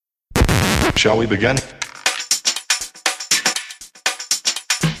Shall we begin?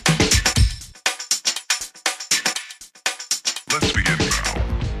 Let's begin now.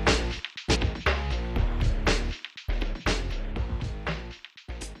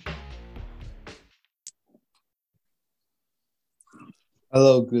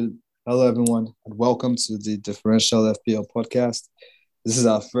 Hello everyone, and welcome to the Differential FPL podcast. This is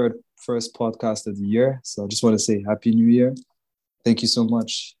our first podcast of the year, so I just want to say Happy New Year. Thank you so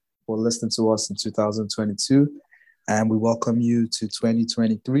much for listening to us in 2022, and we welcome you to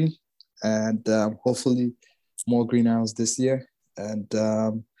 2023, and hopefully more green hours this year. And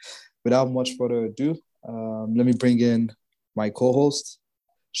without much further ado, let me bring in my co-host,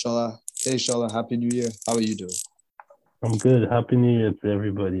 Shala. Hey Shala, Happy New Year. How are you doing? I'm good. Happy New Year to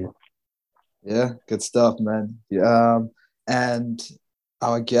everybody. Yeah, good stuff, man. And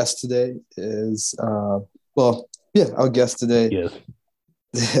our guest today is our guest today Yes.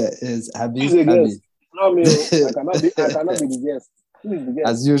 is Abby. Who's the guest? Not me. I cannot be the guest. Who is the guest?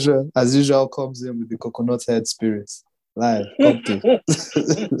 As usual, comes in with the coconut head spirits. Live, come to.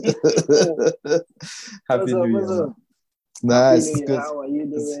 Happy New Year. Nice, Happy New Year. good. How are you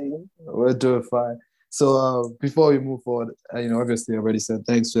doing? We're doing fine. So before we move forward, obviously I already said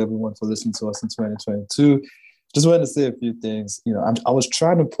thanks to everyone for listening to us in 2022. Just wanted to say a few things. I was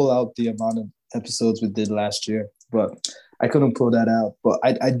trying to pull out the amount of episodes we did last year, but I couldn't pull that out. But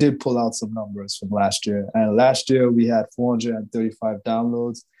I did pull out some numbers from last year. And last year we had 435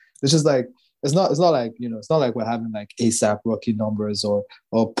 downloads. It's just like it's not like we're having like ASAP Rocky numbers or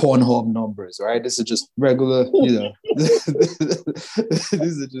Pornhub numbers, right? This is just regular, These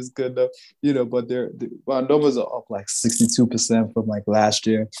are just good enough, but our numbers are up like 62% from like last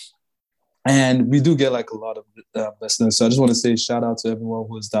year. And we do get like a lot of listeners. So I just want to say shout out to everyone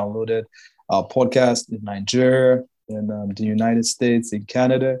who has downloaded our podcast in Nigeria, in the United States, in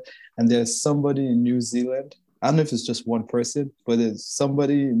Canada. And there's somebody in New Zealand. I don't know if it's just one person, but there's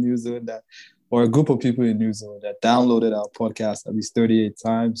somebody in New Zealand or a group of people in New Zealand that downloaded our podcast at least 38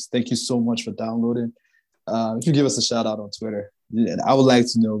 times. Thank you so much for downloading. If you give us a shout out on Twitter, I would like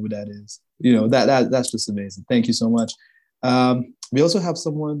to know who that is. That's just amazing. Thank you so much. We also have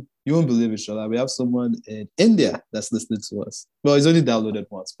someone, you won't believe it, Shola. We have someone in India that's listening to us. Well, he's only downloaded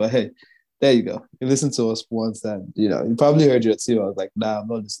once, but hey, there you go. You listened to us once and, you probably heard your too. I was like, nah, I'm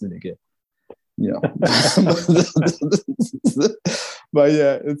not listening again. But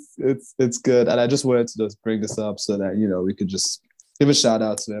yeah, it's good. And I just wanted to just bring this up so that, we could just give a shout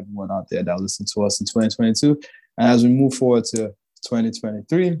out to everyone out there that listened to us in 2022. And as we move forward to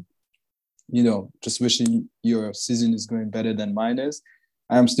 2023, just wishing your season is going better than mine is.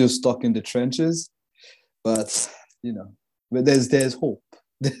 I'm still stuck in the trenches, but there's hope.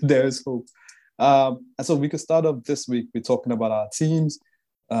 There's hope. And so we could start off this week. We're talking about our teams.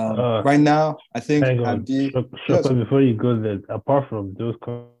 Right now, I think before you go there, apart from those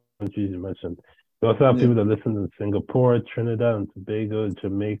countries you mentioned, we also have people that listen in Singapore, Trinidad and Tobago,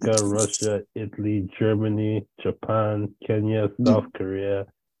 Jamaica, Russia, Italy, Germany, Japan, Kenya, South Korea,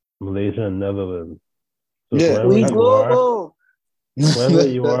 Malaysia, and Netherlands. So wherever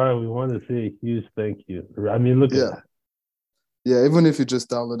you are, we want to say a huge thank you. I mean, look at that. Yeah, even if you just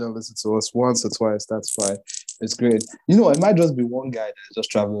download and listen to us once or twice, that's fine. It's great. It might just be one guy that's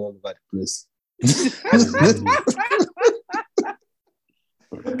just traveling all over the place.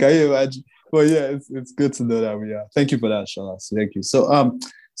 Can you imagine? Well, yeah, it's good to know that we are. Thank you for that, Shala. Thank you. So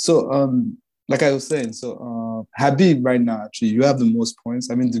like I was saying, Habib right now, actually, you have the most points.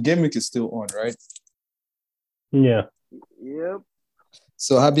 I mean, the game week is still on, right? Yeah. Yep.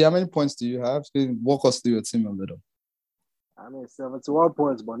 So Habib, how many points do you have? Walk us through your team a little. I mean, 71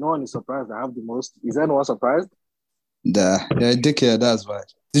 points, but no one is surprised I have the most. Is anyone surprised? Yeah, dickhead, that's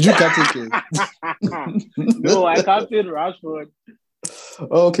right. Did you captain Kane? No, I captained Rashford.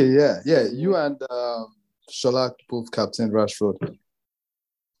 Okay, yeah. You and Sholak both captained Rashford.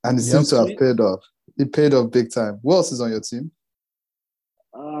 And it seems to have paid off. It paid off big time. Who else is on your team?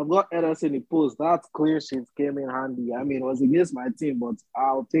 I've got Ederson in post. That clean sheet came in handy. I mean, it was against my team, but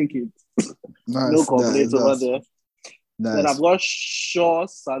I'll take it. Nice. No complaints over there. Nice. Then I've got Shaw,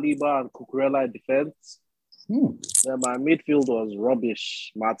 Saliba, and Cucurella in defense. Then my midfield was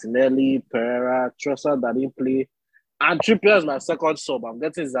rubbish. Martinelli, Pereira, Trossard that didn't play. And Trippier is my second sub. I'm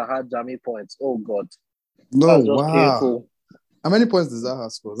getting Zaha Jamie points. Oh, God. No, wow. Painful. How many points does Zaha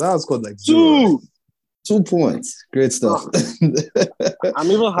score? Zaha scored like 2 points. Great stuff.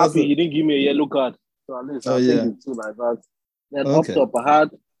 I'm even happy he didn't give me a yellow card. So at least I'll take it too like that. Then up top, I had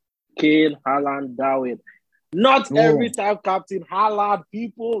Kane, Haaland, Darwin. Not every time, Captain Haaland,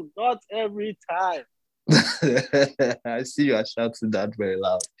 people. Not every time. I see you are shouting that very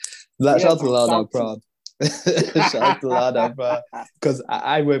loud. Shout out to I'm Loud and shouting. Proud. Shout out to Loud and Proud because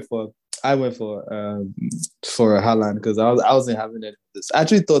I went for Haaland because I wasn't having any of this. I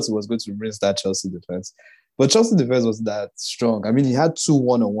actually thought it was going to rinse that Chelsea defense, but Chelsea defense was that strong. I mean, he had 2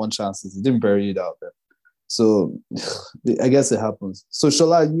 1-on-1 chances. He didn't bury it out there. So I guess it happens. So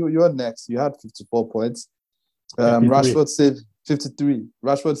Shola, you're next. You had 54 points. 53. Rashford saved 53.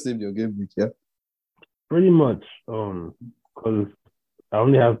 Rashford saved your game week, yeah? Pretty much. Because I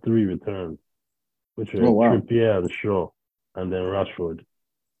only have 3 returns, which are Trippier and Shaw, and then Rashford.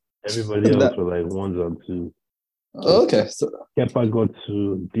 Everybody else were like 1s and 2s. Okay. So Kepa got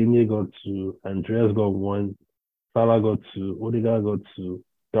 2, Digne got 2, Andreas got 1, Salah got 2, Odegaard got 2,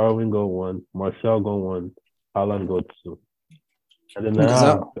 Darwin got 1, Martial got 1, Haaland got 2. And then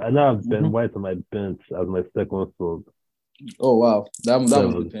I now have Ben White on my bench as my second sub. Oh wow, that must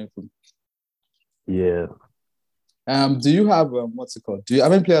be painful. Yeah. Do you have what's it called? How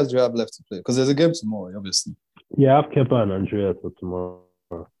many players do you have left to play? Because there's a game tomorrow, obviously. Yeah, I have Kepa and Andreas for tomorrow.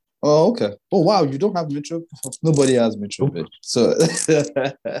 Oh, okay. Oh wow, you don't have Mitchell? Nobody has Mitchell, Nope. So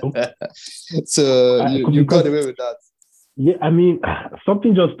you got away with that. Yeah, I mean,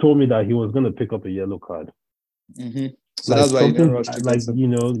 something just told me that he was gonna pick up a yellow card. Mm-hmm. So that's why you didn't rush to get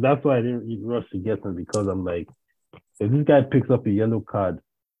him. That's why I didn't rush to get him, because I'm like, if this guy picks up a yellow card,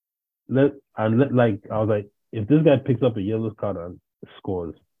 if this guy picks up a yellow card and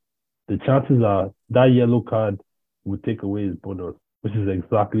scores, the chances are that yellow card would take away his bonus, which is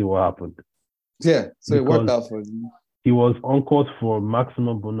exactly what happened. Yeah, so it worked out for him. He was on course for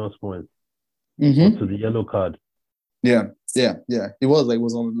maximum bonus points to the yellow card. Yeah. It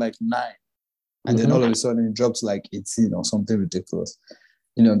was on like 9. And then all of a sudden it dropped to like 18 or something ridiculous.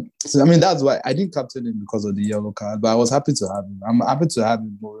 So I mean, that's why I didn't captain him because of the yellow card, but I was happy to have him. I'm happy to have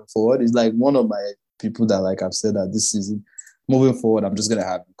him moving forward. He's like one of my people that, like I've said, that this season, moving forward, I'm just going to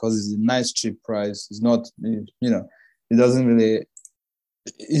have him because it's a nice, cheap price. It's not, it doesn't really,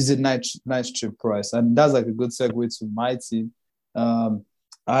 it's a nice, cheap price. And that's like a good segue to my team.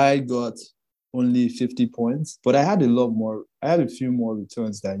 I got only 50 points, but I had a few more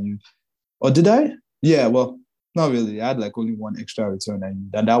returns than you. Or did I? Yeah, well, not really. I had like only 1 extra return,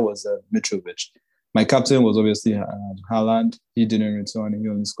 and that was Mitrovic. My captain was obviously Haaland. He didn't return. He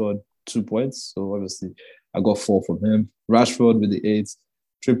only scored 2 points. So obviously, I got 4 from him. Rashford with the 8.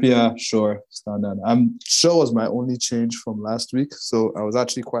 Trippier, sure, standard. Shaw was my only change from last week. So I was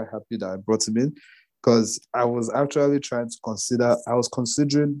actually quite happy that I brought him in because I was actually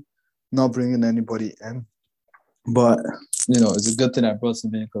considering not bringing anybody in. But, it's a good thing I brought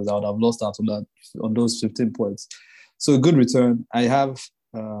him in because I would have lost out on those 15 points. So a good return. I have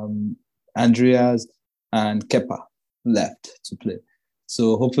Andreas and Kepa left to play.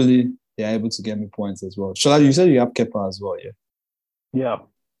 So hopefully they're able to get me points as well. Shola, you said you have Kepa as well, yeah? Yeah.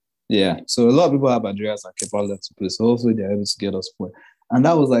 Yeah. So a lot of people have Andreas and Kepa left to play. So hopefully they're able to get us points. And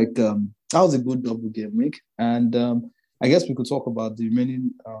that was like, that was a good double game week. And I guess we could talk about the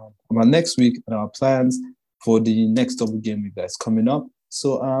remaining, about next week and our plans for the next double game week that's coming up.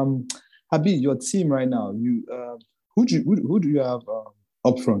 So, Habib, your team right now, who do you have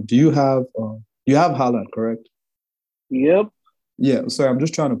up front? Do you have Haaland, correct? Yep. Yeah. Sorry, I'm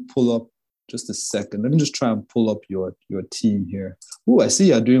just trying to pull up. Just a second. Let me just try and pull up your team here. Oh, I see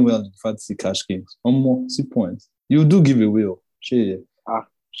you're doing well in fantasy cash games. One more 6 points. You do give away. Sure.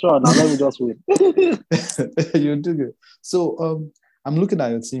 Sure. Now let me just win. You do good. So, I'm looking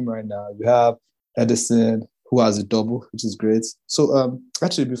at your team right now. You have Edison, who has a double, which is great. So,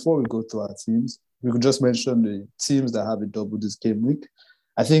 actually, before we go through our teams, we could just mention the teams that have a double this game week.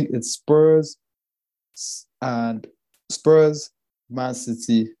 I think it's Spurs, Man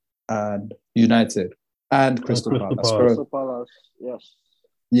City, and United, and Crystal Palace. Crystal Palace, yes.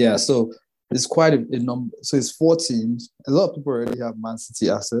 Yeah, so it's quite a number. So it's 4 teams. A lot of people already have Man City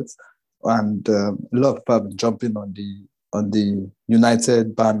assets, and a lot of people have been jumping on the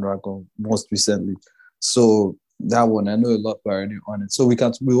United bandwagon most recently. So that one, I know a lot of people are already on it. So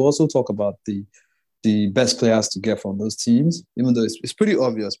we'll also talk about the best players to get from those teams, even though it's pretty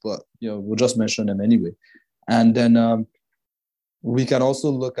obvious, but we'll just mention them anyway. And then we can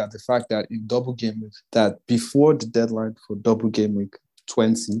also look at the fact that in double game week, that before the deadline for double game week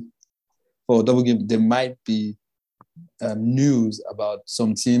 20, for double game, there might be news about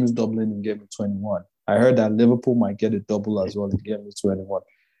some teams doubling in game week 21. I heard that Liverpool might get a double as well in game week 21.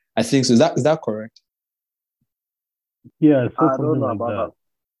 I think so. Is that correct? Yeah, I don't know about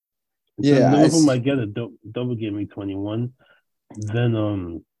that. Yeah, Liverpool might get a double game week 21.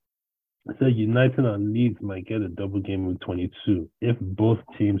 Then so United and Leeds might get a double game week 22 if both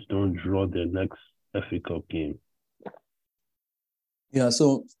teams don't draw their next FA Cup game. Yeah,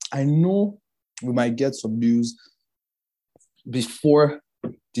 so I know we might get some news before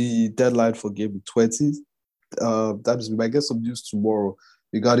the deadline for game week 20. That is, we might get some news tomorrow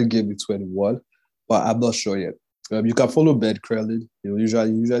regarding game week 21, but I'm not sure yet. You can follow Ben Krellin.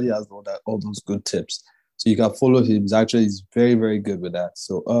 Usually has all those good tips. So you can follow him. He's very, very good with that.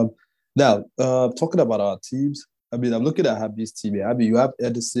 So now talking about our teams, I mean, I'm looking at Habi's team here. I mean, you have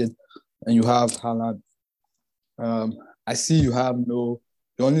Edison and you have Haaland. I see you have the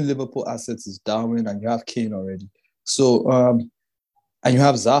only Liverpool assets is Darwin and you have Kane already. So and you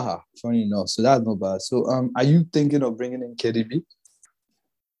have Zaha, funny enough. So that's not bad. So are you thinking of bringing in KDB?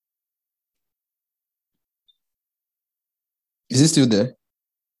 Is he still there?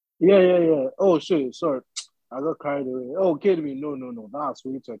 Yeah. Oh, shit, sorry. I got carried away. Oh, kidding me. No. That's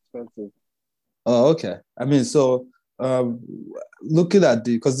way too expensive. Oh, okay. I mean, so looking at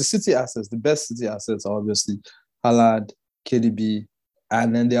because the City assets, the best City assets are obviously Haaland, KDB,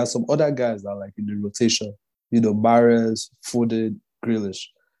 and then there are some other guys that are like in the rotation. Mahrez, Foden, Grealish.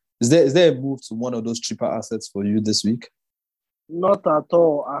 Is there a move to one of those cheaper assets for you this week? Not at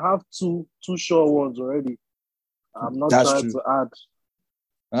all. I have two sure ones already. I'm not trying to add.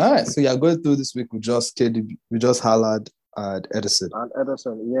 All right, so you're going through this week with just KDB, with just Haaland and Edison.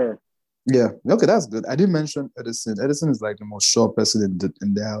 Yeah. Yeah, okay, that's good. I didn't mention Edison. Edison is like the most sure person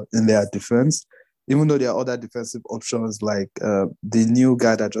in their defense, even though there are other defensive options like the new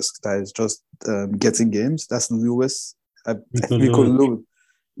guy that is just getting games. That's Lewis. Rico Lewis.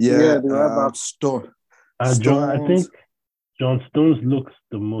 Yeah, Stone. John, I think John Stones looks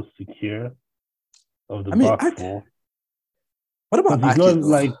the most secure of the back four. What about he's not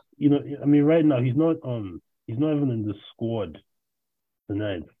like right now he's not even in the squad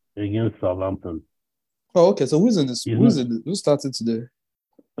tonight against Southampton. Oh, okay. So who's started today?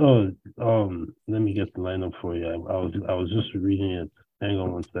 Oh, let me get the lineup for you. I was just reading it. Hang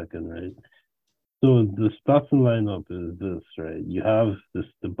on 1 second, right? So the starting lineup is this, right? You have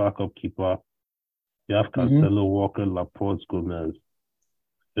the backup keeper. You have Cancelo, Walker, Laporte, Gomez,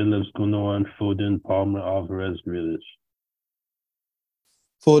 Phillips, Gundogan, Foden, Palmer, Alvarez, Grealish.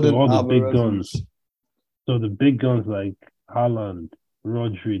 Foden, so all the Alvarez, big guns. So the big guns like Haaland,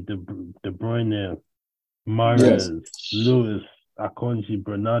 Rodri, De Bruyne, Mahrez, Lewis, Akonji,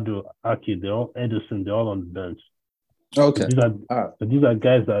 Bernardo, Ake, Edison, they're all on the bench. Okay. So these are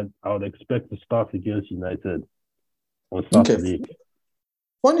guys that I would expect to start against United on Saturday. Okay.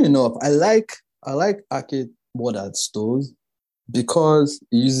 Funny enough, I like Ake more than Stones because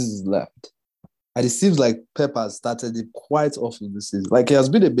he uses his left. And it seems like Pep has started it quite often this season. Like he has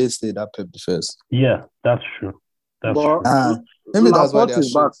been a mainstay in that Pep defense. Yeah, that's true. Maybe that's why they are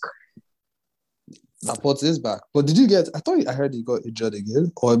back. Laporte is back. But I heard he got injured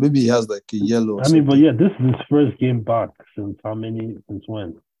again. Or maybe he has like a yellow or something. But yeah, this is his first game back since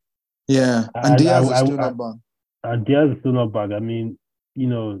when? Yeah. And Diaz is still not back. And Diaz is still not back. I mean,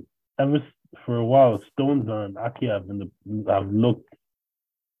 ever for a while, Stones and Ake have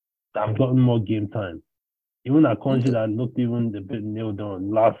gotten more game time. Even Akonji that looked even a bit nailed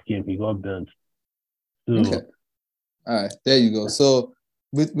down last game, he got benched. So, okay. All right, there you go. So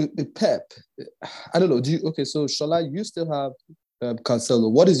with Pep, I don't know. So Shola, you still have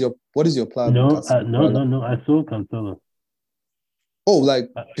Cancelo. What is your plan? No, I sold Cancelo. Oh, like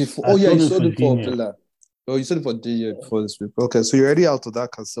before? Oh yeah, you sold it for Villa. Oh, you sold it for DGW for this week. Okay, so you're already out of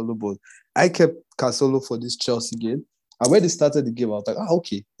that Cancelo board. I kept Cancelo for this Chelsea game. And when they started the game, I was like,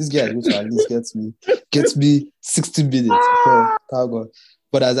 okay, this guy is going to at least gets me 60 minutes. Oh, thank God.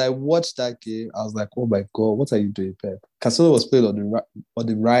 But as I watched that game, I was like, oh my God, what are you doing, Pep? Cancelo was playing on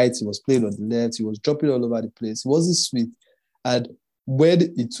the right, he was playing on the left, he was jumping all over the place. It wasn't sweet. And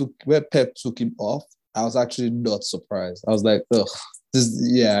when Pep took him off, I was actually not surprised. I was like, ugh,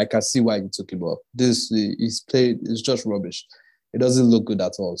 I can see why he took him off. He's played, it's just rubbish. It doesn't look good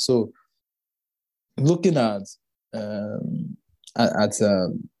at all. So looking at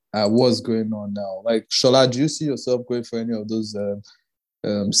what's going on now, like Shola, do you see yourself going for any of those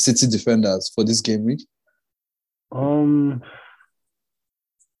City defenders for this game week? I'm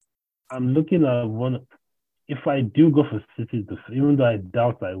looking at one. If I do go for City, even though I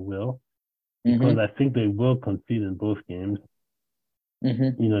doubt I will, because I think they will concede in both games.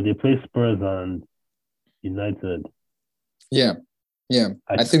 They play Spurs and United. Yeah.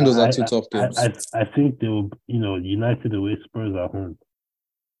 I think those are two tough games. I think they will, United away, Spurs at home.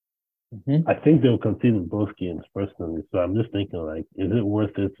 I think they'll concede in both games, personally. So I'm just thinking, like, is it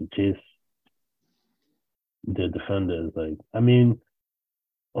worth it to chase the defenders? Like, I mean,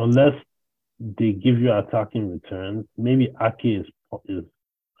 unless they give you attacking returns, maybe Ake is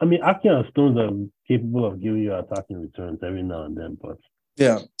I mean, Ake and Stones are capable of giving you attacking returns every now and then, but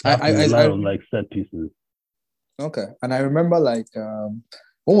Yeah, you have to rely on like set pieces. Okay, and I remember like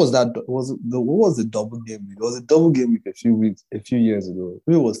what was that? What was the double game week? It was a double game week a few years ago.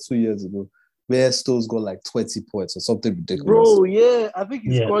 Maybe it was 2 years ago, where Stones got like 20 points or something ridiculous. Bro, yeah, I think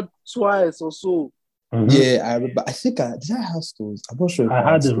he scored twice or so. Mm-hmm. Yeah, I remember. I think did I have Stones? I'm not sure if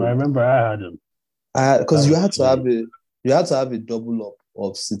I had him. I remember I had him. Because you had to have a double up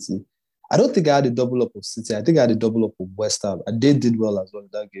of City. I don't think I had a double up of City. I think I had a double up of West Ham, and they did well as well in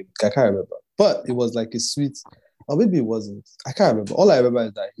that game. I can't remember, but it was like a sweet, or maybe it wasn't. I can't remember. All I remember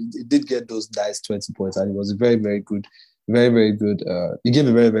is that he did get those nice 20 points, and it was a very, very good, very, very good. He gave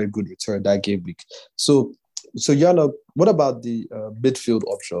a very, very good return that game week. So Yana, what about the midfield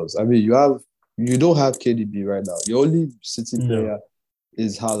options? I mean, you don't have KDB right now. Your only City player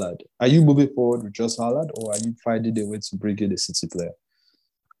is Haaland. Are you moving forward with just Haaland, or are you finding a way to bring in a City player?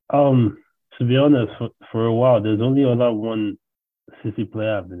 To be honest, for a while, there's only one City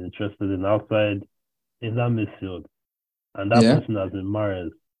player I've been interested in outside in that midfield, and that person has been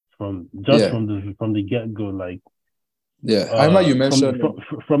Mahrez from the get go. Like, I remember you mentioned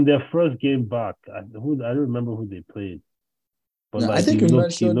from their first game back. I don't remember who they played, but I think he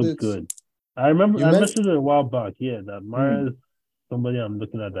looked good. I mentioned it a while back. Yeah, that Mahrez, somebody I'm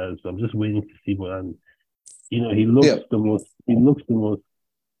looking at that. So I'm just waiting to see what. And he looks the most. He looks the most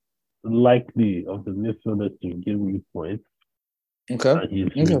likely of the midfielders to give me points. Okay. And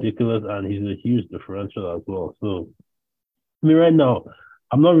he's ridiculous, and he's a huge differential as well. So, I mean, right now,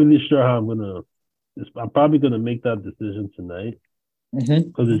 I'm not really sure how I'm probably gonna make that decision tonight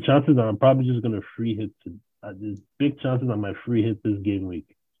because the chances are I'm probably just gonna free hit. There's big chances I might free hit this game week.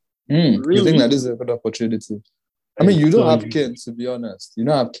 Really? You think that is a good opportunity? I mean, you don't have Kane, to be honest. You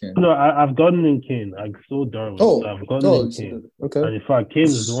don't have Kane. No, I've gotten in Kane. I sold Darwin. So I've gotten in Kane. Okay. And in fact, Kane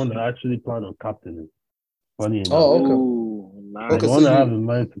is the one that I actually plan on captaining. Funny enough. Oh, okay. Nice. The one I have in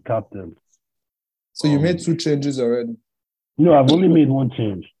mind to captain. So you made 2 changes already? No, I've only made 1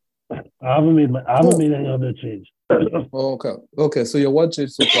 change. I haven't made any other change. Okay. So your 1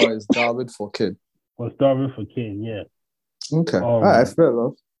 change so far is Darwin for Kane. Was Darwin for Kane, yeah. Okay. All right, fair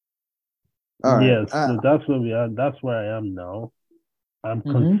enough. Yes, so that's where we are. That's where I am now. I'm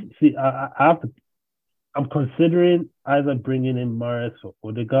considering either bringing in Mahrez for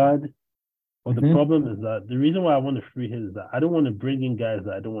Odegaard, but the problem is that the reason why I want to free hit is that I don't want to bring in guys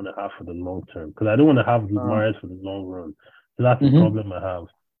that I don't want to have for the long term because I don't want to have Mahrez for the long run. So that's the problem I have.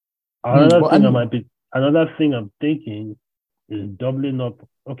 Another thing I'm thinking is doubling up.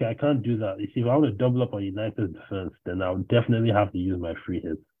 Okay, I can't do that. You see, if I want to double up on United's defense, then I would definitely have to use my free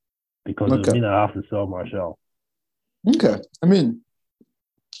hits. Because it would mean I have to sell Martial. Okay. I mean,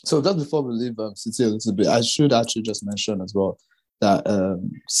 so just before we leave City a little bit, I should actually just mention as well that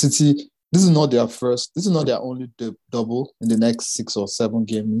City, this is not their only double in the next 6 or 7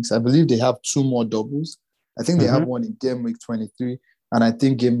 game weeks. I believe they have 2 more doubles. I think they have one in game week 23, and I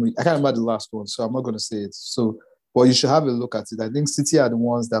think game week, I can't remember the last one, so I'm not going to say it. So, but you should have a look at it. I think City are the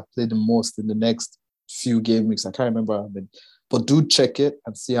ones that play the most in the next few game weeks. I can't remember how many. But do check it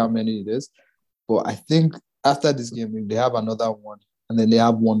and see how many it is. But I think after this game, they have another one, and then they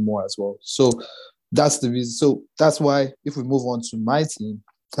have 1 more as well. So that's the reason. So that's why if we move on to my team,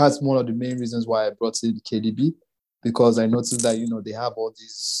 that's one of the main reasons why I brought in KDB, because I noticed that they have all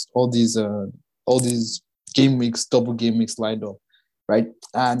these game weeks, double game weeks lined up, right?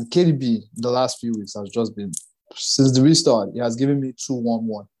 And KDB the last few weeks has just been since the restart. He has given me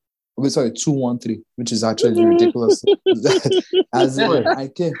 2-1-1. 2-1-3, which is actually ridiculous. As in, I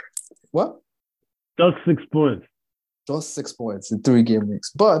can't. What? Just 6 points. Just 6 points in 3 game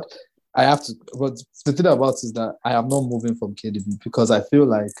weeks. But I have to. But the thing about it is that I am not moving from KDB because I feel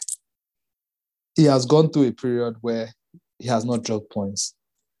like he has gone through a period where he has not dropped points,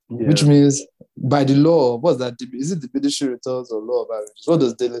 which means by the law, what's that? Is it diminishing returns or law of averages? What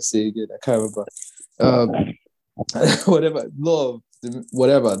does Dele say again? I can't remember.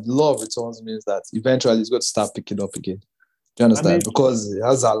 The law of returns means that eventually he's going to start picking up again. Do you understand? Because he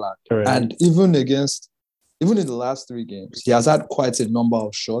has Haaland. And even in the last 3 games, he has had quite a number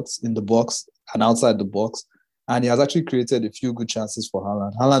of shots in the box and outside the box. And he has actually created a few good chances for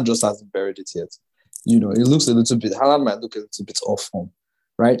Haaland. Haaland just hasn't buried it yet. Haaland might look a little bit off form,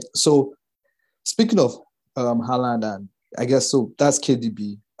 right? So speaking of Haaland, and I guess so that's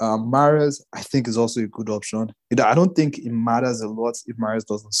KDB. Mahrez, I think, is also a good option. I don't think it matters a lot if Mahrez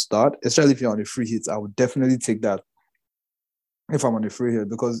doesn't start, especially if you're on a free hit. I would definitely take that if I'm on a free hit,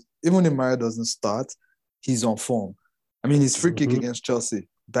 because even if Mahrez doesn't start, he's on form. I mean, his free kick against Chelsea,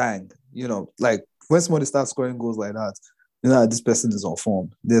 bang. Like when somebody starts scoring goals like that, this person is on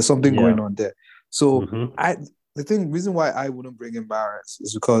form. There's something going on there. So Mm-hmm. reason why I wouldn't bring in Mahrez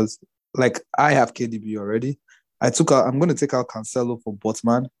is because like I have KDB already. I'm going to take out Cancelo for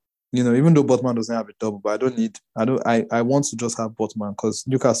Botman. Even though Botman doesn't have a double, but I want to just have Botman because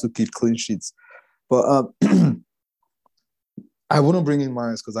Newcastle keep clean sheets. But I wouldn't bring in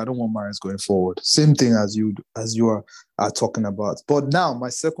Mahrez because I don't want Mahrez going forward. Same thing as you are talking about. But now my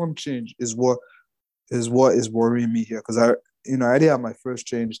second change is what is worrying me here because I already have my first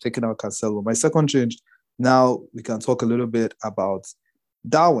change taking out Cancelo. My second change, now we can talk a little bit about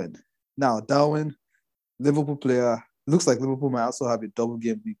Darwin. Now Darwin, Liverpool player, looks like Liverpool might also have a double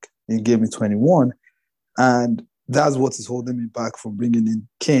game week in game week 21, and that's what is holding me back from bringing in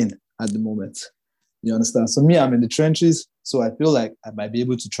Kane at the moment. You understand? So me, I'm in the trenches, so I feel like I might be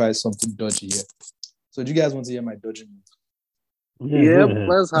able to try something dodgy here. So do you guys want to hear my dodgy move? Yep,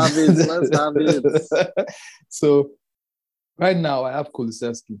 let's have it. So right now I have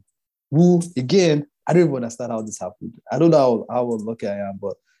Kulusevski, who again, I don't even understand how this happened. I don't know how lucky I am,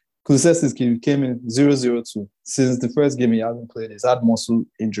 but Kulusevski came in 0-0-2. Since the first game, he hasn't played. He's had muscle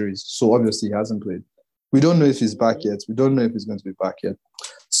injuries, so obviously he hasn't played. We don't know if he's back yet. We don't know if he's going to be back yet.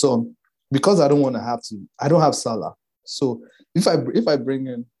 So because I don't have Salah. So if I bring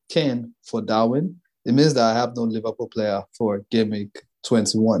in Kane for Darwin, it means that I have no Liverpool player for game week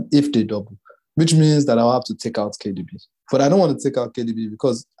 21 if they double, which means that I'll have to take out KDB. But I don't want to take out KDB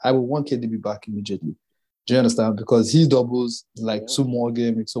because I will want KDB back immediately. Do you understand? Because he doubles like 2 more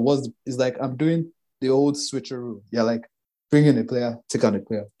game weeks. So it's like I'm doing the old switcheroo. Yeah, like bring in a player, take out a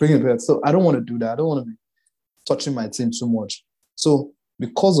player, bring in a player. So I don't want to do that. I don't want to be touching my team too much. So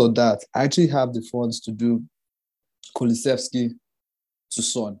because of that, I actually have the funds to do Kulusevski to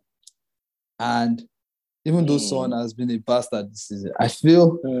Son. And even though Son has been a bastard this season, I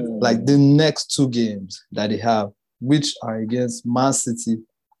feel like the next 2 games that they have, which are against Man City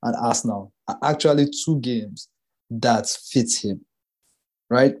and Arsenal, are actually 2 games that fit him,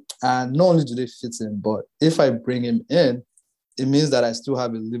 right? And not only do they fit him, but if I bring him in, it means that I still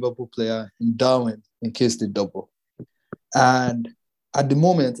have a Liverpool player in Darwin in case they double. And at the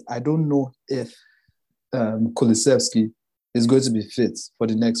moment, I don't know if Kulusevski is going to be fit for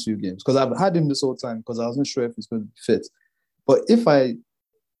the next few games because I've had him this whole time because I wasn't sure if he's going to be fit. But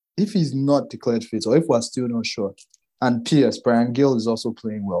if he's not declared fit or if we're still not sure, and P.S. Brian Gill is also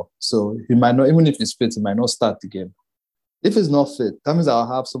playing well, so he might not, even if he's fit, he might not start the game. If he's not fit, that means I'll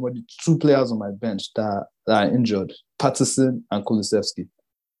have 2 players on my bench that are injured, Patterson and Kulusevski,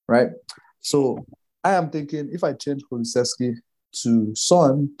 right? So I am thinking if I change Kulusevski to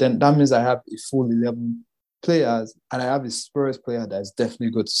Son, then that means I have a full 11 players and I have a Spurs player that is definitely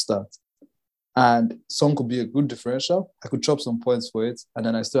good to start. And Son could be a good differential. I could chop some points for it, and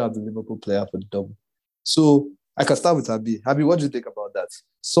then I still have the Liverpool player for the double. So I can start with Abi. Abi, what do you think about that?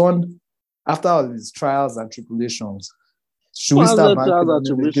 Son, after all his trials and tribulations, should we start banking on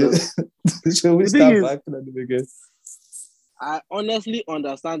him again? Should we start banking on him again? I honestly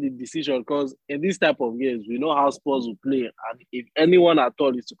understand the decision because in this type of games, we know how Spurs will play. And if anyone at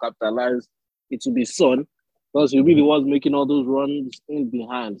all is to capitalize, it will be Son because he'll be the ones making all those runs in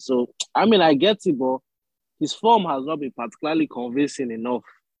behind. So, I mean, I get it, but his form has not been particularly convincing enough.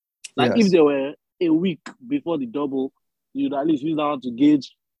 Like, if there were a week before the double, you'd at least use that one to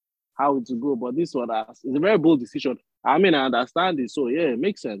gauge how it will go. But this one is a very bold decision. I mean, I understand it. So, yeah, it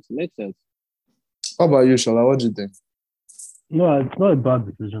makes sense. How about you, Shola? What do you think? No, it's not a bad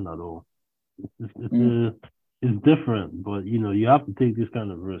decision at all. It's different, but, you have to take this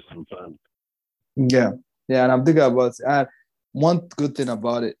kind of risk sometimes. Yeah, and I'm thinking about it. And one good thing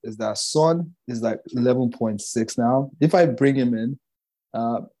about it is that Son is like 11.6 now. If I bring him in,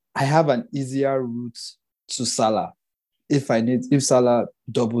 I have an easier route to Salah if Salah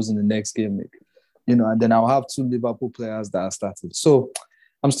doubles in the next game week, and then I'll have 2 Liverpool players that are started. So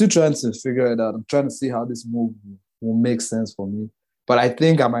I'm still trying to figure it out. I'm trying to see how this move will make sense for me. But I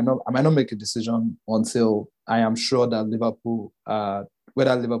think I might not make a decision until I am sure that Liverpool,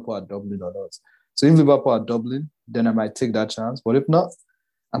 whether Liverpool are doubling or not. So if Liverpool are doubling, then I might take that chance. But if not,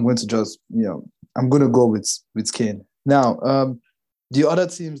 I'm going to just, I'm going to go with Kane. Now, the other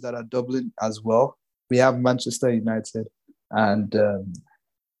teams that are doubling as well, we have Manchester United and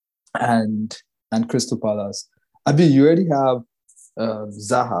Crystal Palace. Abi, you already have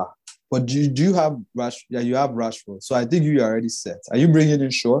Zaha, but do you have Rashford? Yeah, you have Rashford. So I think you are already set. Are you bringing in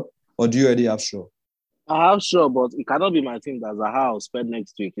Shaw, or do you already have Shaw? I have Shaw, but it cannot be my team that Zaha will spend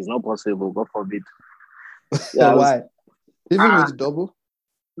next week. It's not possible. God forbid. Yeah, why? Even with the double?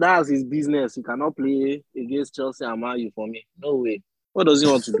 That's his business. He cannot play against Chelsea and Man U for me. No way. What does he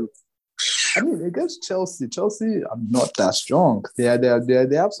want to do? I mean, against Chelsea are not that strong. They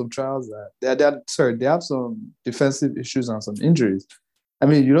have some trials they have some defensive issues and some injuries. I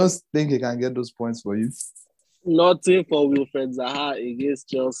mean, you don't think he can get those points for you? Nothing for Wilfred Zaha against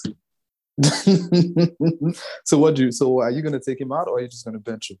Chelsea. So are you gonna take him out or are you just gonna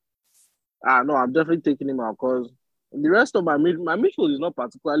bench him? No, I'm definitely taking him out because the rest of my midfield is not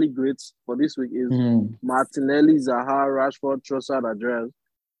particularly great for this week. Is Martinelli, Zaha, Rashford, Trossard, Andreas.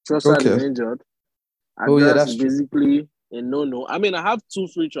 Trossard is injured. Andreas is basically a no-no. I mean, I have 2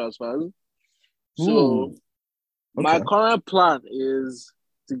 free transfers. So my current plan is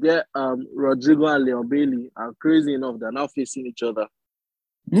to get Rodrigo and Leon Bailey. And crazy enough, they're now facing each other.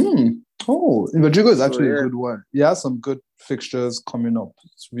 Oh, Rodrigo is actually a good one. He has some good fixtures coming up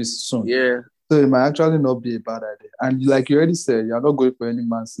soon. Yeah. So it might actually not be a bad idea. And like you already said, you're not going for any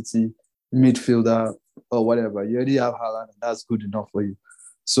Man City midfielder or whatever. You already have Haaland, and that's good enough for you.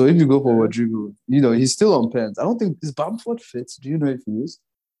 So if you go for Rodrigo, he's still on pens. I don't think is Bamford fit. Do you know if he is?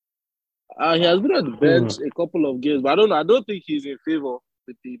 He has been on the bench a couple of games, but I don't know. I don't think he's in favor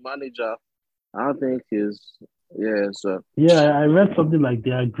with the manager. I don't think he's. Yeah, so. Yeah, I read something like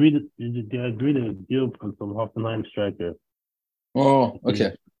they agreed a deal for some Hoffenheim striker. Oh,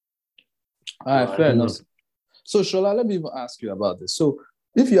 okay. All right, fair enough. So, Shola, let me even ask you about this. So,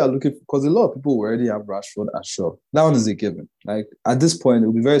 if you are looking, because a lot of people already have Rashford and Shaw, that one is a given. Like at this point, it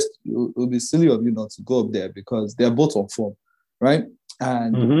will be silly of you not to go up there because they are both on form, right?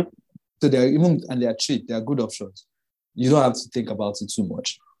 And so they're cheap. They are good options. You don't have to think about it too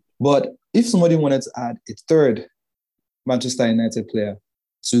much. But if somebody wanted to add a third Manchester United player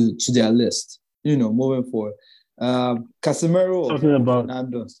to their list, moving forward, Casemiro or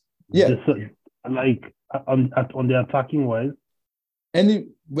Fernando. Yeah. Like on the attacking wise.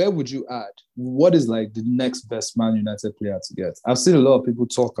 Where would you add? What is like the next best Man United player to get? I've seen a lot of people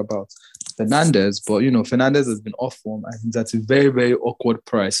talk about Fernandes, but Fernandes has been off form and he's at a very, very awkward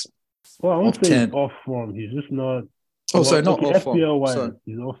price. Well, I won't say he's off form. He's just not. Oh, sorry, not off form. FPL-wise,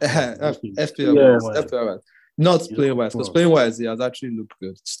 he's off form. FPL-wise. Not player-wise, because player-wise, he has actually looked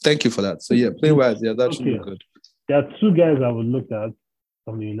good. Thank you for that. So, yeah, player-wise, he has actually looked good. There are 2 guys I would look at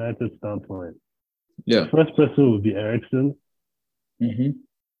from the United standpoint. Yeah. The first person would be Eriksen. Mm-hmm.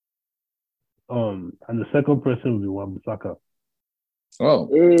 And the second person would be Wan-Bissaka. Oh.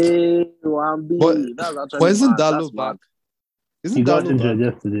 Hey, Wambi. But isn't Dallo back? He got injured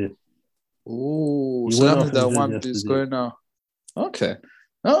yesterday. Oh, so that means that Wambi is going now. Okay.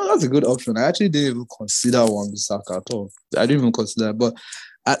 No, that's a good option. I actually didn't even consider Wan-Bissaka at all. I didn't even consider it. But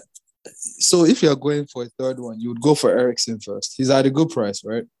so if you're going for a third one, you would go for Eriksen first. He's at a good price,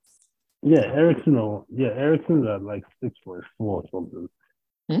 right? Yeah, Eriksen's at like 6.4 or something.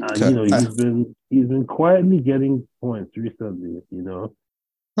 Okay. And he's been quietly getting points recently,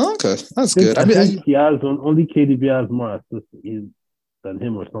 Okay, that's good. I think he has only KDB has more assists than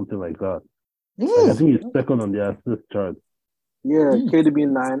him or something like that. I think he's second on the assist chart. Yeah, KDB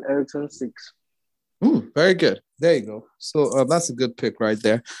 9, Eriksen 6. Very good. There you go. So that's a good pick right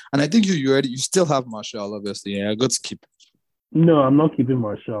there. And I think you still have Martial, obviously. Yeah, good to keep. No, I'm not keeping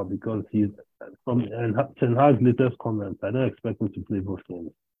Martial because he's from Ten Hag's latest comments. I don't expect him to play both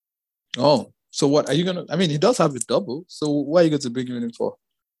games. Oh, so what are you gonna? I mean, he does have a double. So what are you going to bring him in for?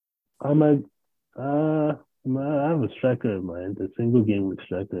 I have a striker in mind, a single game with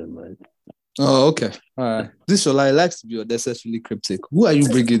striker in mind. Oh, okay. All right. This Shola likes to be unnecessarily cryptic. Who are you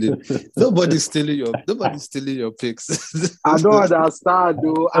bringing in? Nobody's stealing your picks. I don't understand,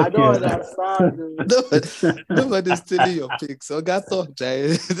 dude. Nobody's stealing your picks. Oh, got to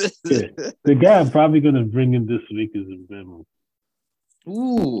The guy I'm probably gonna bring in this week is Mbemo.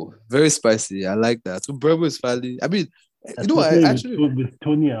 Ooh, very spicy. I like that. So Mbemo is finally. I mean, with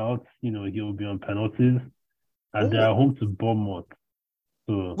Tony out, he'll be on penalties, and they're home to Bournemouth.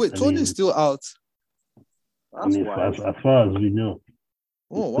 So, wait, Tony's still out. As far as we know,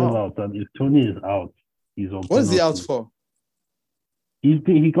 he's still out. And if Tony is out, he's on. What is he out for?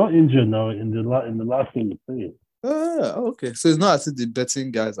 He got injured now in the last game he played. Okay. So it's not as if the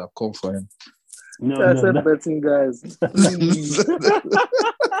betting guys have come for him. No, betting guys.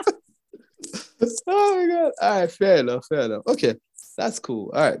 Oh my god! All right, fair enough. Okay, that's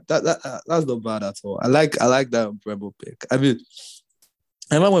cool. All right, that's not bad at all. I like that Mbemo pick. I mean,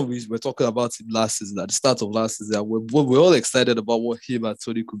 I remember when we were talking about him last season, at the start of last season, we were all excited about what him and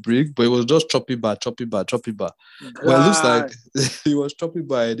Tony could bring, but it was just chopping back. But it looks like he was chopping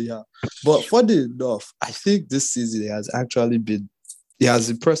back anyhow. But funny enough, I think this season he has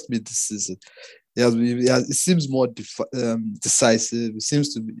impressed me this season. It seems more decisive.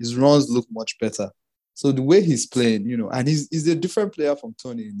 His runs look much better. So the way he's playing, and he's a different player from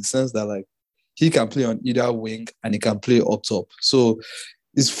Tony in the sense that like he can play on either wing and he can play up top. So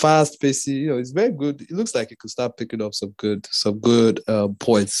it's fast, pacey. It's very good. It looks like he could start picking up some good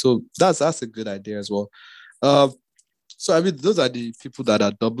points. So that's a good idea as well. So I mean, those are the people that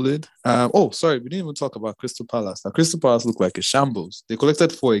are doubling. Sorry, we didn't even talk about Crystal Palace. Now, Crystal Palace look like a shambles. They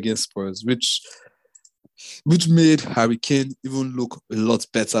collected 4 against Spurs, which made Harry Kane even look a lot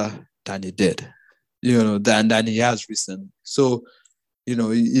better than he did, than he has recently. So,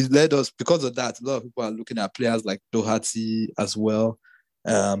 it led us, because of that, a lot of people are looking at players like Doherty as well.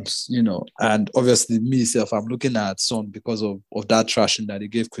 And obviously myself, I'm looking at Son because of that trashing that he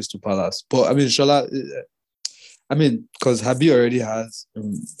gave Crystal Palace. But I mean, Shola, because Habi already has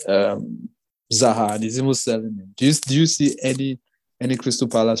Zaha and he's even selling him. Do you see any Crystal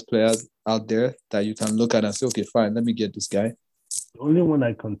Palace players out there that you can look at and say, okay, fine, let me get this guy? The only one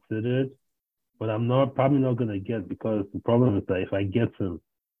I considered, but I'm probably not gonna get, because the problem is that if I get him,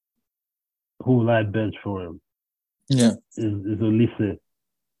 who will I bench for him? Yeah, is Olise.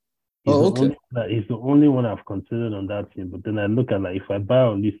 Okay. He's the only one I've considered on that team. But then I look at, if I buy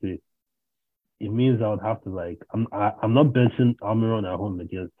Olise, it means I would have to I'm not benching Almiron at home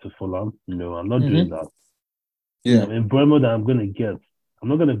against Fulham. No, I'm not doing that. Yeah. In Bournemouth that I'm gonna get, I'm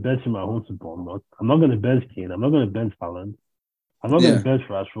not gonna bench him at home to Bournemouth. I'm not gonna bench Kane. I'm not gonna bench Haaland. I'm not gonna bench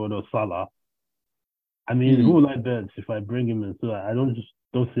Rashford or Salah. I mean, who will I bench if I bring him in? So I don't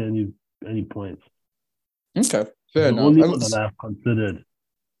see any points. Okay, fair enough. The only one that I've considered.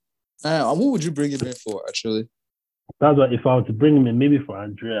 What would you bring him in for, actually? That's why, if I were to bring him in, maybe for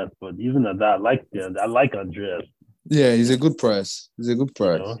Andreas, but even at that, I like Andreas. Yeah, he's a good price. Yeah.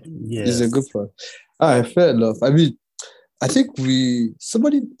 He's a good price. All right, fair enough. I mean, I think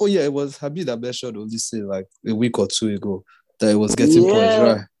it was Habib that mentioned Olise like a week or two ago that he was getting points,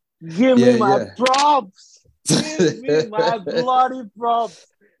 right? Give me my props. Give me my bloody props.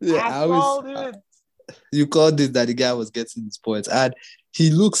 Yeah, I called it. You called it that the guy was getting his points, and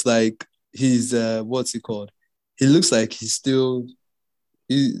he looks like he's what's he called? He looks like he's still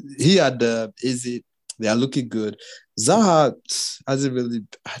he had the easy. They are looking good. Zaha hasn't really.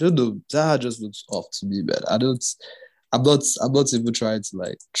 I don't know. Zaha just looks off to me, man. I'm not even trying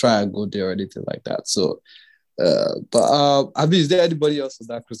to try and go there or anything like that. So, I mean, is there anybody else on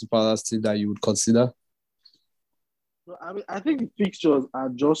that Crystal Palace team that you would consider? I mean, I think the fixtures are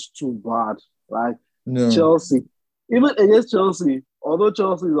just too bad. No. Chelsea, even against Chelsea, although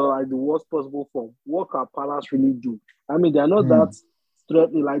Chelsea are the worst possible form, what can Palace really do? I mean, they're not that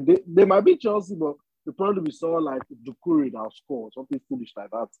threatening. They might be Chelsea, but they probably be someone like Dukuri that will score, something foolish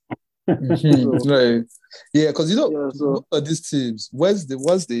like that. Right. Yeah, because what are these teams? Once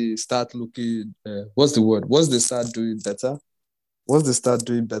they start looking, what's the word? Once they start doing better, once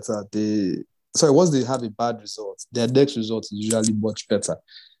they have a bad result, their next result is usually much better.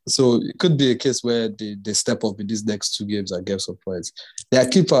 So it could be a case where they step up in these next 2 games and get some points. Their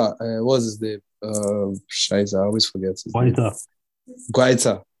keeper, what's his name? Scheiße, I always forget his name.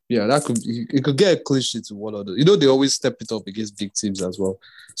 Guaita. Yeah, he could get a clean sheet to one of those. They always step it up against big teams as well.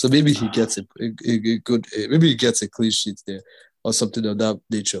 So maybe he gets maybe he gets a clean sheet there or something of that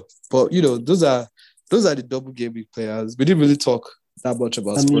nature. But those are the double game week players. We didn't really talk that much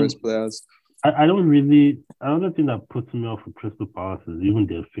about Spurs players. Another thing that puts me off for Crystal Palace is even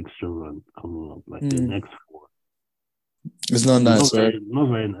their fixture run coming up, the next 4. It's not nice, right?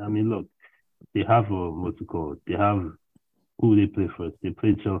 Not very. I mean, look, they have what's it called? They have who they play first. They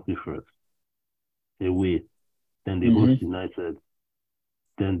play Chelsea first. They wait. Then they host United.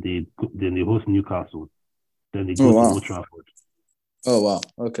 Then they host Newcastle. Then they go to Old Trafford. Oh wow!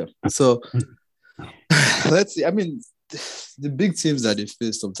 Okay, so let's see. I mean, the big teams that they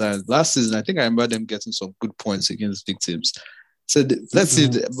face sometimes. Last season, I think I remember them getting some good points against big teams. So let's see.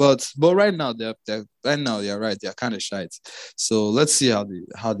 But right now they're right. They're kind of shite. So let's see how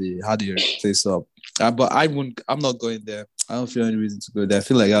they face up. But I'm not going there. I don't feel any reason to go there. I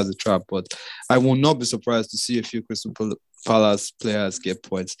feel like that's a trap. But I will not be surprised to see a few Crystal Palace players get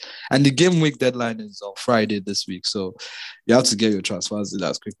points. And the game week deadline is on Friday this week, so you have to get your transfers in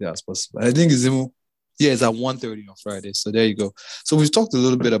as quickly as possible. I think it's at 1:30 on Friday. So there you go. So we've talked a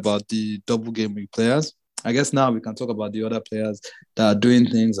little bit about the double game week players. I guess now we can talk about the other players that are doing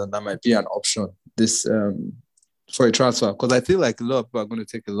things and that might be an option this for a transfer. Because I feel like a lot of people are going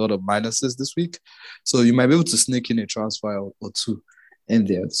to take a lot of minuses this week. So you might be able to sneak in a transfer or 2 in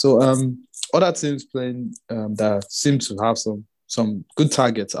there. So other teams playing that seem to have some good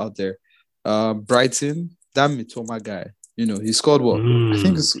targets out there. Brighton, that Mitoma guy, he scored what? I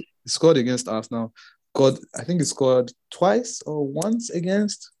think he scored against Arsenal. I think he scored twice or once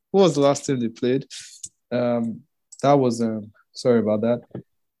against. Who was the last team they played? That was sorry about that.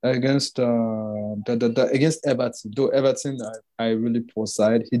 against against Everton. Though Everton, I really poor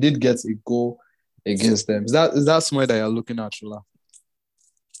side. He did get a goal against them. Is that somewhere that you're looking at, Shula?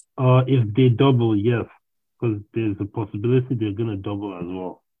 If they double, yes, because there's a possibility they're gonna double as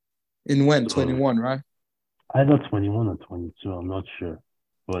well. In when? So 21, right? either 21 or 22, I'm not sure.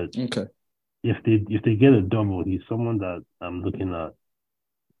 But Okay. if they get a double, he's someone that I'm looking at.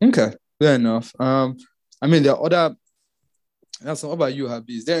 Okay. Fair enough. I mean, there are other. What about you,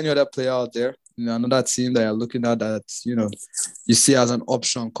 Habi? Is there any other player out there, another team that you're looking at that you see as an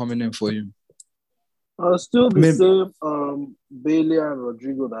option coming in for you? Still the Maybe. same Bailey and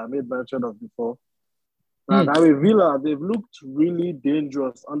Rodrigo that I made mention of before. Like, I mean, Villa, they've looked really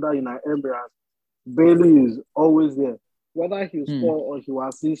dangerous under Unai Emery. Bailey is always there. Whether he'll score or he'll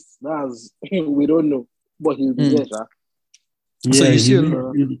assist, that's we don't know. But he'll be there, sir. Yeah, So you see,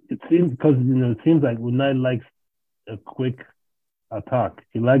 it seems because it seems like Unai likes a quick attack.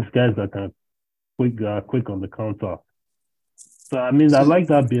 He likes guys that can quick on the counter. So I mean, I like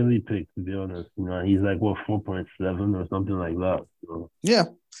that Bailey pick, to be honest. He's like 4.7 or something like that. So. Yeah,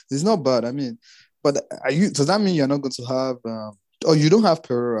 it's not bad. I mean, but does that mean you're not going to have? You don't have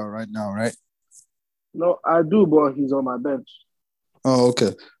Pereira right now, right? No, I do, but he's on my bench. Oh,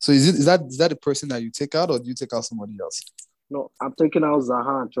 okay. So is that the person that you take out, or do you take out somebody else? No, I'm taking out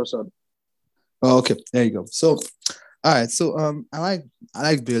Zaha and Trossard. Oh, okay. There you go. So, all right. So, I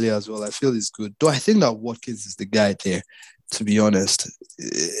like Bailey as well. I feel he's good. Though I think that Watkins is the guy there. To be honest,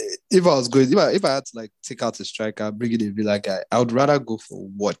 if I had to take out a striker, bring in a Villa guy, I would rather go for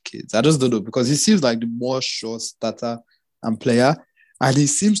Watkins. I just don't know because he seems like the more sure starter and player, and he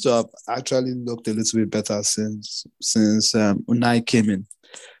seems to have actually looked a little bit better since Unai came in.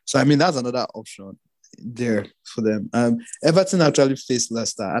 So I mean that's another option there for them. Everton actually faced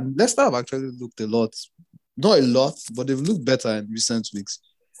Leicester, and Leicester have actually looked not a lot, but they've looked better in recent weeks.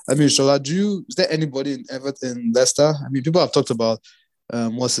 I mean, Shola, is there anybody in Everton, Leicester? I mean, people have talked about,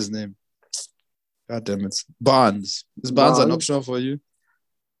 what's his name? God damn it. Barnes. Is Barnes an option for you?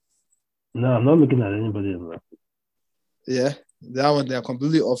 No, I'm not looking at anybody in Leicester. Yeah, that one, they're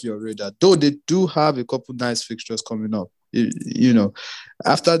completely off your radar. Though they do have a couple nice fixtures coming up.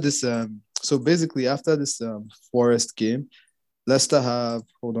 After this, so basically after this Forest game, Leicester have,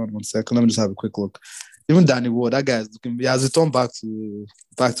 hold on one second, let me just have a quick look. Even Danny Ward, that guy is looking. He has returned back to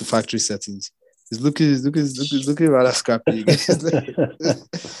factory settings. He's looking rather scrappy. He's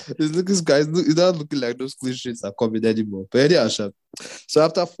not looking like those clean sheets are coming anymore. But anyhow, so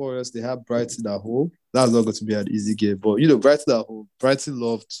after Forest, they have Brighton at home. That's not going to be an easy game, but Brighton at home. Brighton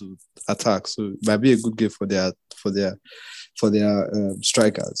love to attack, so it might be a good game for their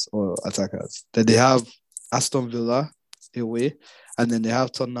strikers or attackers. Then they have Aston Villa away. And then they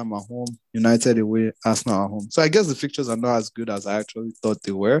have Tottenham at home, United away, Arsenal at home. So I guess the fixtures are not as good as I actually thought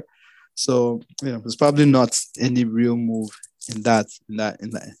they were. So there's probably not any real move in that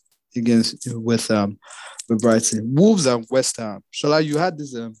against with Brighton. Wolves and West Ham. Shola, you had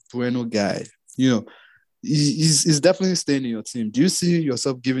this Bueno guy. He's definitely staying in your team. Do you see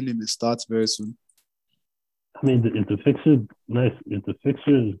yourself giving him a start very soon? I mean, if the fixture nice, if the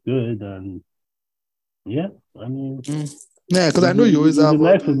fixture is good, and yeah, I mean. Yeah, because I know you always have a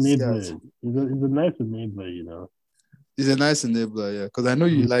nice enabler. He's a nice enabler, He's a nice enabler, yeah. Because I know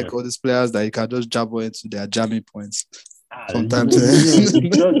you like all these players that you can just jab into their jamming points. Sometimes. Just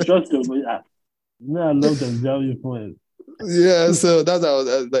the way. I love them jamming points. Yeah, so that's how I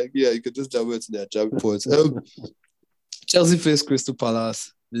was like, yeah, you could just jab into their jamming points. Chelsea faced Crystal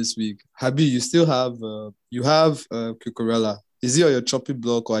Palace this week. Habi, you still have Cucurella. Is he on your chopping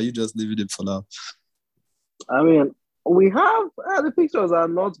block, or are you just leaving it for now? I mean, we have the pictures are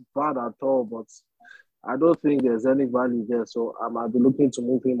not bad at all, but I don't think there's any value there. So I might be looking to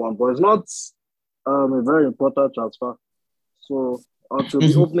move him on, but it's not a very important transfer. So until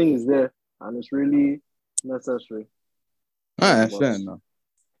the opening is there and it's really necessary. All right, fair enough.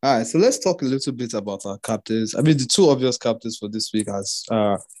 All right, so let's talk a little bit about our captains. I mean, the two obvious captains for this week are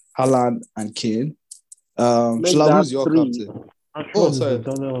Haaland and Kane. Shola, who's your captain? Oh, sorry.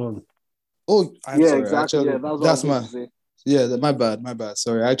 Oh, I'm sorry. Exactly. Actually, my bad.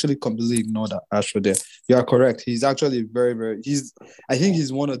 Sorry, I actually completely ignored that Ashford there. You are correct. He's actually very, very. I think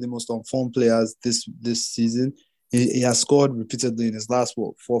he's one of the most on-form players this season. He has scored repeatedly in his last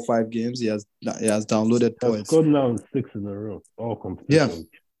 4 or 5 games. He has downloaded points. Scored now 6 in a row. All competitions. Yeah,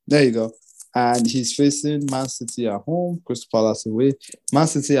 there you go. And he's facing Man City at home, Crystal Palace away. Man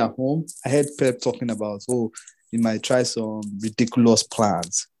City at home. I heard Pep talking about, you might try some ridiculous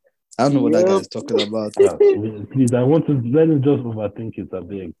plans. I don't know what that guy is talking about. Please, I want to let him just overthink it a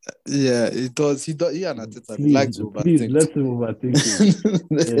bit. Yeah, it does. He does. Yeah, and they Please, like to overthink. please let him overthink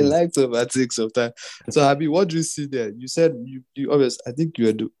it. They like to overthink sometimes. So, Habi, what do you see there? You said you obviously. I think you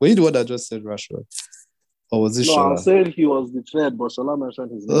were you the one that just said Rashford, or was it No, Shola? I said he was the thread, but Shola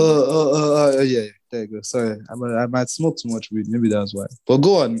mentioned his name. Yeah. There you go. Sorry, I might smoke too much weed. Maybe that's why. But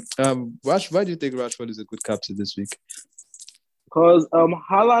go on. Why do you think Rashford is a good captain this week? Because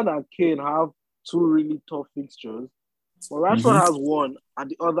Haaland and Kane have two really tough fixtures. But Rashford has one, and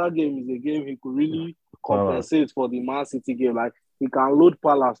the other game is a game he could really compensate for the Man City game. Like, he can load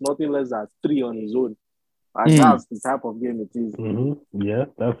Palace nothing less than 3 on his own. And that's the type of game it is. Yeah,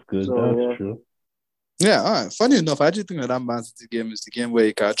 that's good. So, that's true. Yeah, all right. Funny enough, I actually think that Man City game is the game where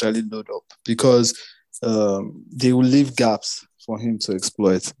he can actually load up because they will leave gaps for him to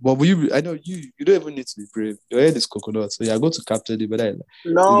exploit. But I know you don't even need to be brave. Your head is coconut, so go to captain it, but another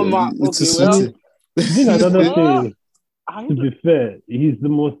thing. To be fair, he's the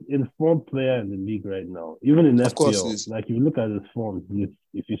most informed player in the league right now. Even in FPL, like if you look at his form,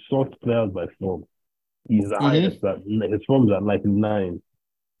 if you sort players by form, he's the highest. His form is at like 9,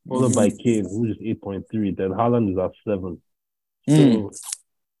 followed by Kane, who is 8.3. Then Haaland is at 7.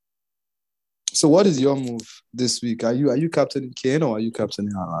 So what is your move this week? Are you captaining Kane or are you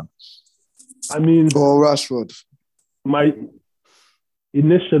captaining Haaland? I mean, or Rashford.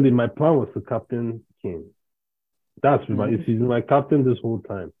 Initially my plan was to captain Kane. That's he's my captain this whole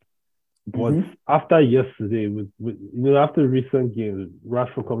time. But after yesterday, after recent games,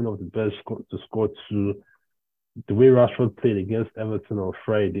 Rashford coming up with the best to score 2, the way Rashford played against Everton on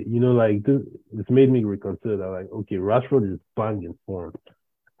Friday, it's made me reconsider that, like, okay, Rashford is bang in form.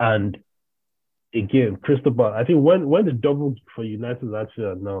 And again, Crystal Palace, I think when the double for United was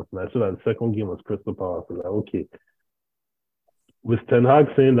actually announced, and I saw that the second game was Crystal Palace, I was like, okay, with Ten Hag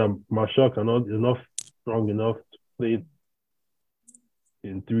saying that Martial is not strong enough to play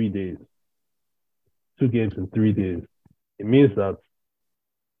in 3 days, 2 games in 3 days, it means that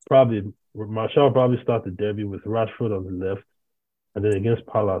Martial will probably start the derby with Rashford on the left, and then against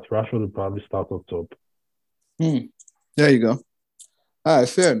Palace, Rashford will probably start up top. There you go. All right,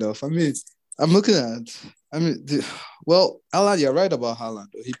 fair enough. I mean, I'm looking at. Haaland, you're right about Haaland.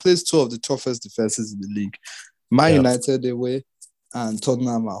 He plays 2 of the toughest defenses in the league. Man United away and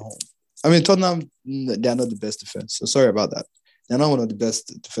Tottenham at home. I mean, Tottenham, they're not the best defense. So sorry about that. They're not one of the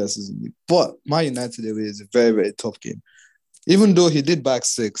best defenses in the league. But Man United away is a very, very tough game. Even though he did back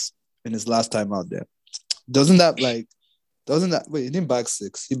 6 in his last time out there. Wait, he didn't back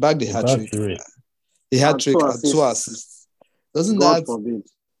 6. He backed the hat-trick. He hat-trick and 2 assists. Doesn't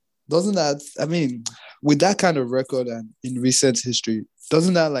that, I mean, with that kind of record and in recent history,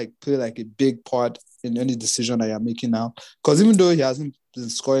 doesn't that play a big part in any decision that you're making now? Because even though he hasn't been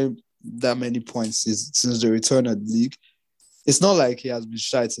scoring that many points since the return of the league, it's not like he has been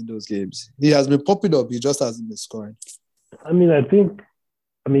shite in those games. He has been popping up, he just hasn't been scoring. I mean, that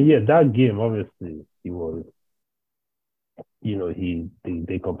game, obviously, he was,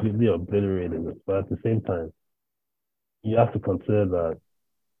 they completely obliterated it. But at the same time, you have to consider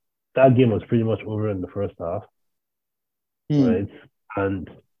that game was pretty much over in the first half, right? And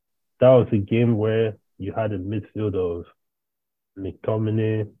that was a game where you had a midfield of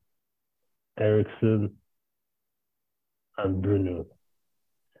McTominay, Eriksen, and Bruno.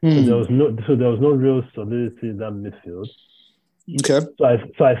 So there was no real solidity in that midfield. Okay.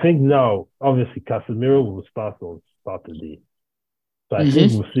 So I think now, obviously, Casemiro will start on Saturday. So I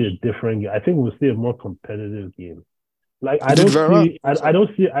think we'll see a different game. I think we'll see a more competitive game. I don't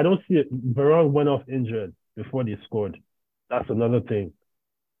see it. Varane went off injured before they scored. That's another thing.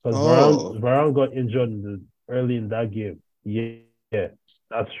 Because Varane got injured early in that game. Yeah,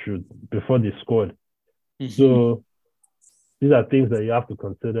 that's true. Before they scored. So these are things that you have to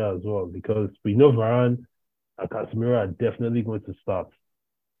consider as well, because we know Varane and Casemiro are definitely going to start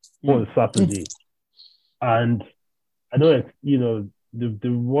on Saturday. And I know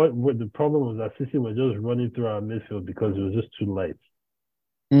the problem was that City was just running through our midfield because it was just too light.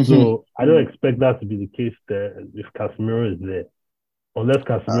 So I don't expect that to be the case there if Casemiro is there, unless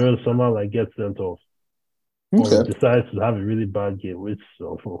Casemiro somehow gets sent off or decides to have a really bad game, which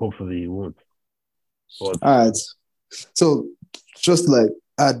hopefully he won't. All right. So just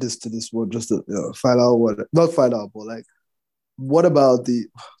add this to this one, just to find out not find out, but what about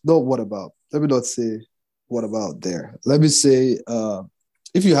let me not say what about there. Let me say,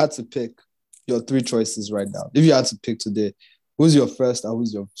 if you had to pick your 3 choices right now, if you had to pick today, who's your first and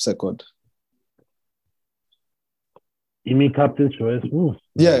who's your second? You mean captain choice?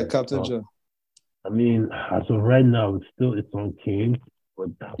 Yeah, captain choice. I mean, as of right now, it's on Kane,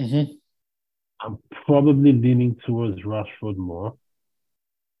 but Mm-hmm. I'm probably leaning towards Rashford more.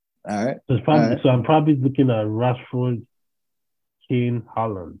 All right. So I'm probably looking at Rashford, Kane,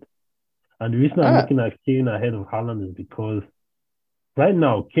 Haaland. And the reason I'm looking at Kane ahead of Haaland is because right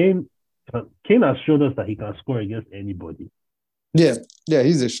now, Kane has showed us that he can score against anybody. Yeah,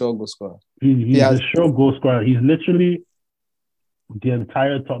 he's a sure goal scorer. He's a sure goal scorer. He's literally the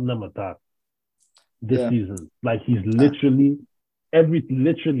entire Tottenham attack this season. Like he's literally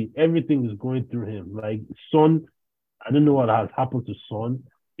everything is going through him. Like Son, I don't know what has happened to Son.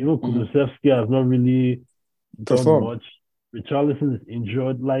 Even Kulusevski has not really done much. Richarlison is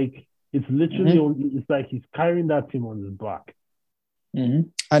injured. Like it's literally it's like he's carrying that team on his back. Mm-hmm.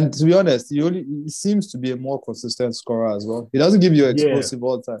 And to be honest, he seems to be a more consistent scorer as well. He doesn't give you explosive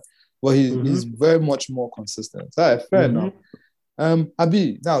all the time, but he's very much more consistent. All right, fair enough.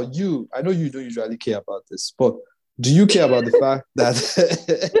 Abi, now I know you don't usually care about this, but do you care about the fact that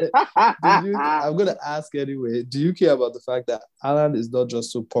I'm gonna ask anyway, do you care about the fact that Haaland is not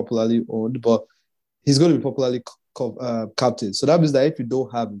just so popularly owned, but he's going to be popularly captain? So that means that if you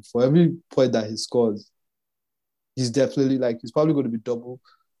don't have him, for every point that he scores, he's definitely he's probably going to be double.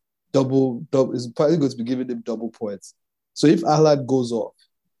 He's probably going to be giving him double points. So if Haaland goes off,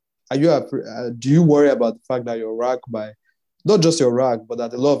 do you worry about the fact that you're racked by not just your rank, but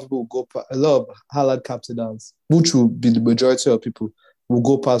that a lot of people will a lot of Haaland captains, which will be the majority of people, will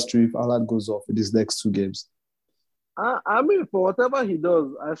go past through if Haaland goes off in these next 2 games? I mean, for whatever he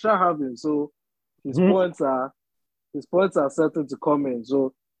does, I shall have him. So his points are certain to come in.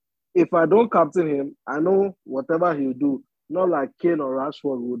 So if I don't captain him, I know whatever he'll do, not like Kane or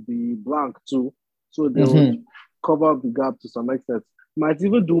Rashford would be blank too. So they would cover up the gap to some extent. Might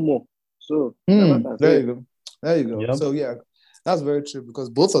even do more. So there you go. Yep. So yeah, that's very true because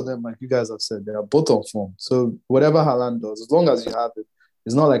both of them, like you guys have said, they are both on form. So whatever Haaland does, as long as you have it,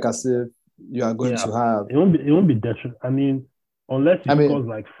 it's not like as if you are going to have. It won't be detrimental. I mean, unless he scores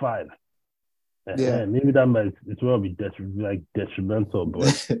like 5. Maybe that might will be detrimental,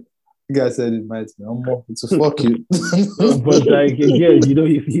 but you guys said it might be. It's a fuck you. But like again,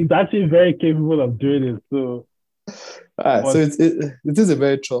 he's actually very capable of doing it. So all right, so it is a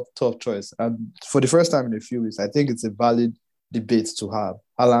very tough choice. And for the first time in a few weeks, I think it's a valid debate to have.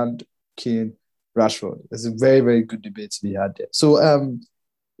 Haaland, Kane, Rashford. It's a very, very good debate to be had there. So,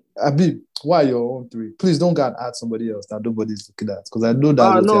 Abi, why your own 3? Please don't go and add somebody else that nobody's looking at because I know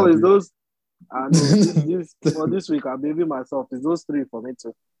that. No, it's those. For this week, I'm maybe myself. It's those 3 for me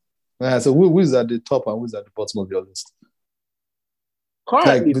too. So who is at the top and who is at the bottom of your list?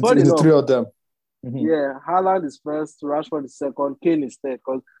 Currently, the 3 of them. Yeah, Haaland is first, Rashford is second, Kane is third.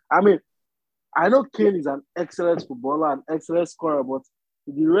 Because I mean, I know Kane is an excellent footballer, an excellent scorer, but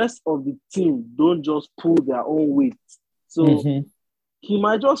the rest of the team don't just pull their own weight. So he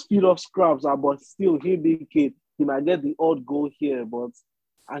might just feed off scraps, but still, he being Kane, he might get the odd goal here.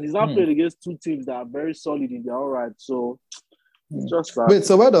 And he's not playing against 2 teams that are very solid in their own right. So just that. Wait,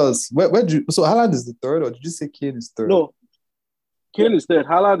 so so Haaland is the 3rd, or did you say Kane is 3rd? No, Kane is 3rd.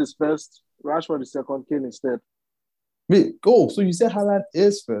 Haaland is first. Rashford is 2nd. Kane is 3rd. Wait, so you said Haaland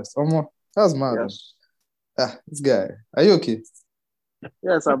is first? That's mad. Yes. This guy. Are you okay?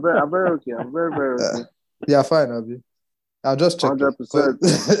 Yes, I'm very okay. I'm very, very okay. Yeah, fine, Abi. I'll just check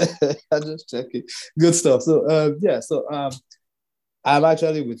 100%. I'll just check it. Good stuff. So, I'm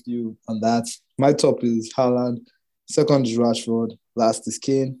actually with you on that. My top is Haaland. 2nd is Rashford. Last is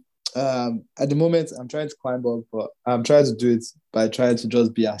Kane. At the moment, I'm trying to climb up, but I'm trying to do it by trying to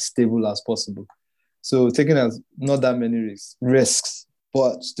just be as stable as possible. So taking as not that many risks,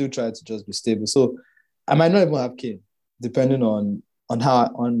 but still try to just be stable. So I might not even have Kane, depending on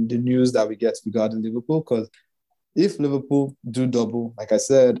the news that we get regarding Liverpool. Because if Liverpool do double, like I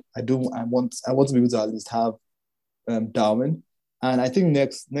said, I want to be able to at least have Darwin. And I think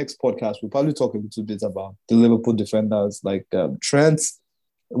next podcast we'll probably talk a little bit about the Liverpool defenders like Trent,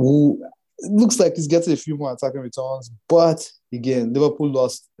 who looks like he's getting a few more attacking returns, but again, Liverpool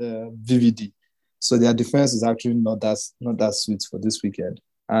lost VVD, so their defense is actually not that sweet for this weekend.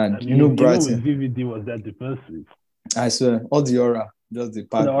 And Brighton with VVD was that defense sweet. I swear, all the aura, just the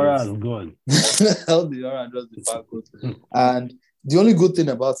pack. The aura is gone. All the aura, just the pack. And the only good thing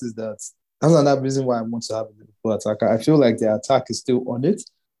about it is that that's another reason why I want to have a Liverpool attacker. I feel like their attack is still on it,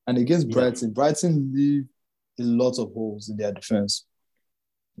 and against Brighton leave a lot of holes in their defense.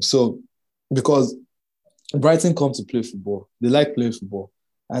 So, because Brighton come to play football, they like playing football,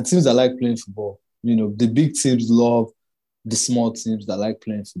 and teams that like playing football, the big teams love the small teams that like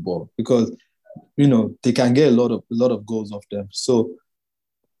playing football because they can get a lot of goals off them. So,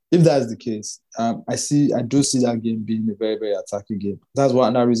 if that's the case, I do see that game being a very, very attacking game. That's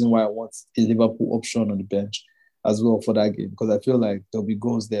another reason why I want a Liverpool option on the bench as well for that game, because I feel like there'll be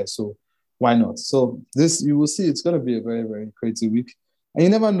goals there. So why not? So you will see, it's going to be a very, very crazy week. And you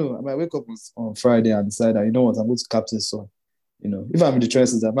never know. I might wake up on Friday and decide that, you know what, I'm going to captain Son. If I'm in the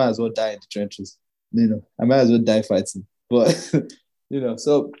trenches, I might as well die in the trenches. I might as well die fighting. But,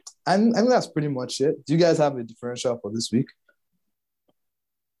 so I think that's pretty much it. Do you guys have a differential for this week?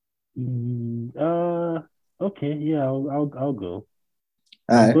 Okay, yeah, I'll go.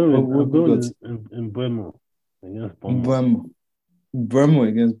 All right, we'll go in Bremo against Bournemouth. Bremo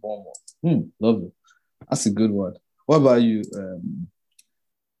against Bournemouth. Lovely. That's a good one. What about you,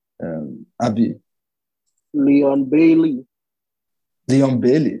 Abi? Leon Bailey.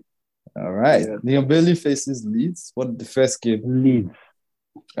 All right. Yeah. Leon Bailey faces Leeds. What the first game? Leeds.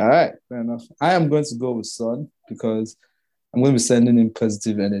 All right, fair enough. I am going to go with Son because I'm going to be sending him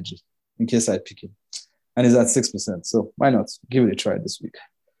positive energy in case I pick him. And he's at 6%. So why not? Give it a try this week.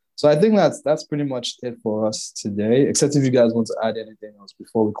 So I think that's pretty much it for us today, except if you guys want to add anything else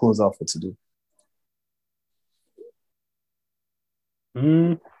before we close out for today.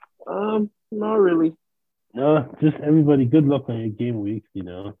 Not really. No, just everybody, good luck on your game week,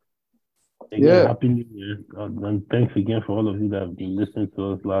 Again, Happy New Year. And thanks again for all of you that have been listening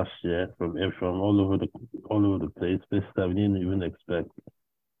to us last year from all over the place, places that we didn't even expect.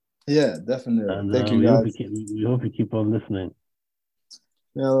 Yeah, definitely. And thank you guys. We hope you keep on listening.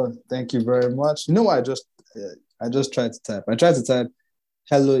 Yeah, thank you very much. You know what I just tried to type. I tried to type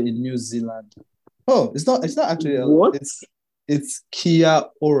hello in New Zealand. Oh, it's not actually what? It's Kia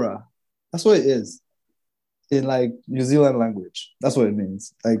ora. That's what it is. In like New Zealand language. That's what it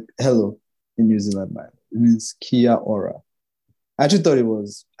means. Like hello in New Zealand language. It means Kia ora. I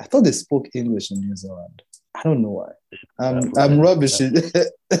thought they spoke English in New Zealand. I don't know why. I'm rubbish in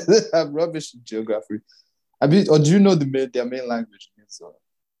I'm rubbish in geography. Or do you know their main language in New Zealand?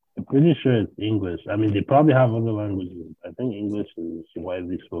 I'm pretty sure it's English. I mean, they probably have other languages. I think English is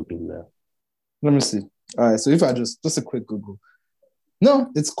widely spoken there. Let me see. All right, so if I just a quick Google.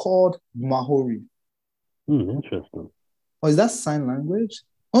 No, it's called Maori. Interesting. Oh, is that sign language?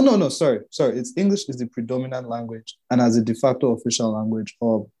 Oh, no, sorry. It's English is the predominant language and as a de facto official language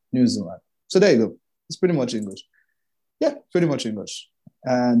of New Zealand. So there you go. It's pretty much English. Yeah, pretty much English.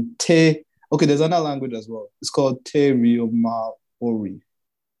 And there's another language as well. It's called Te Reo Maori.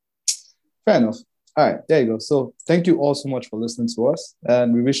 Fair enough. All right, there you go. So thank you all so much for listening to us.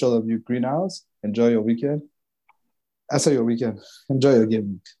 And we wish all of you green hours. Enjoy your weekend. Your weekend. Enjoy your game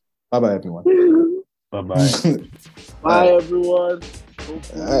week. Bye-bye, everyone. Bye-bye. Bye, everyone.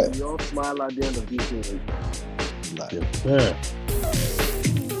 Hopefully, we all smile at the end of this week. Yes, sir.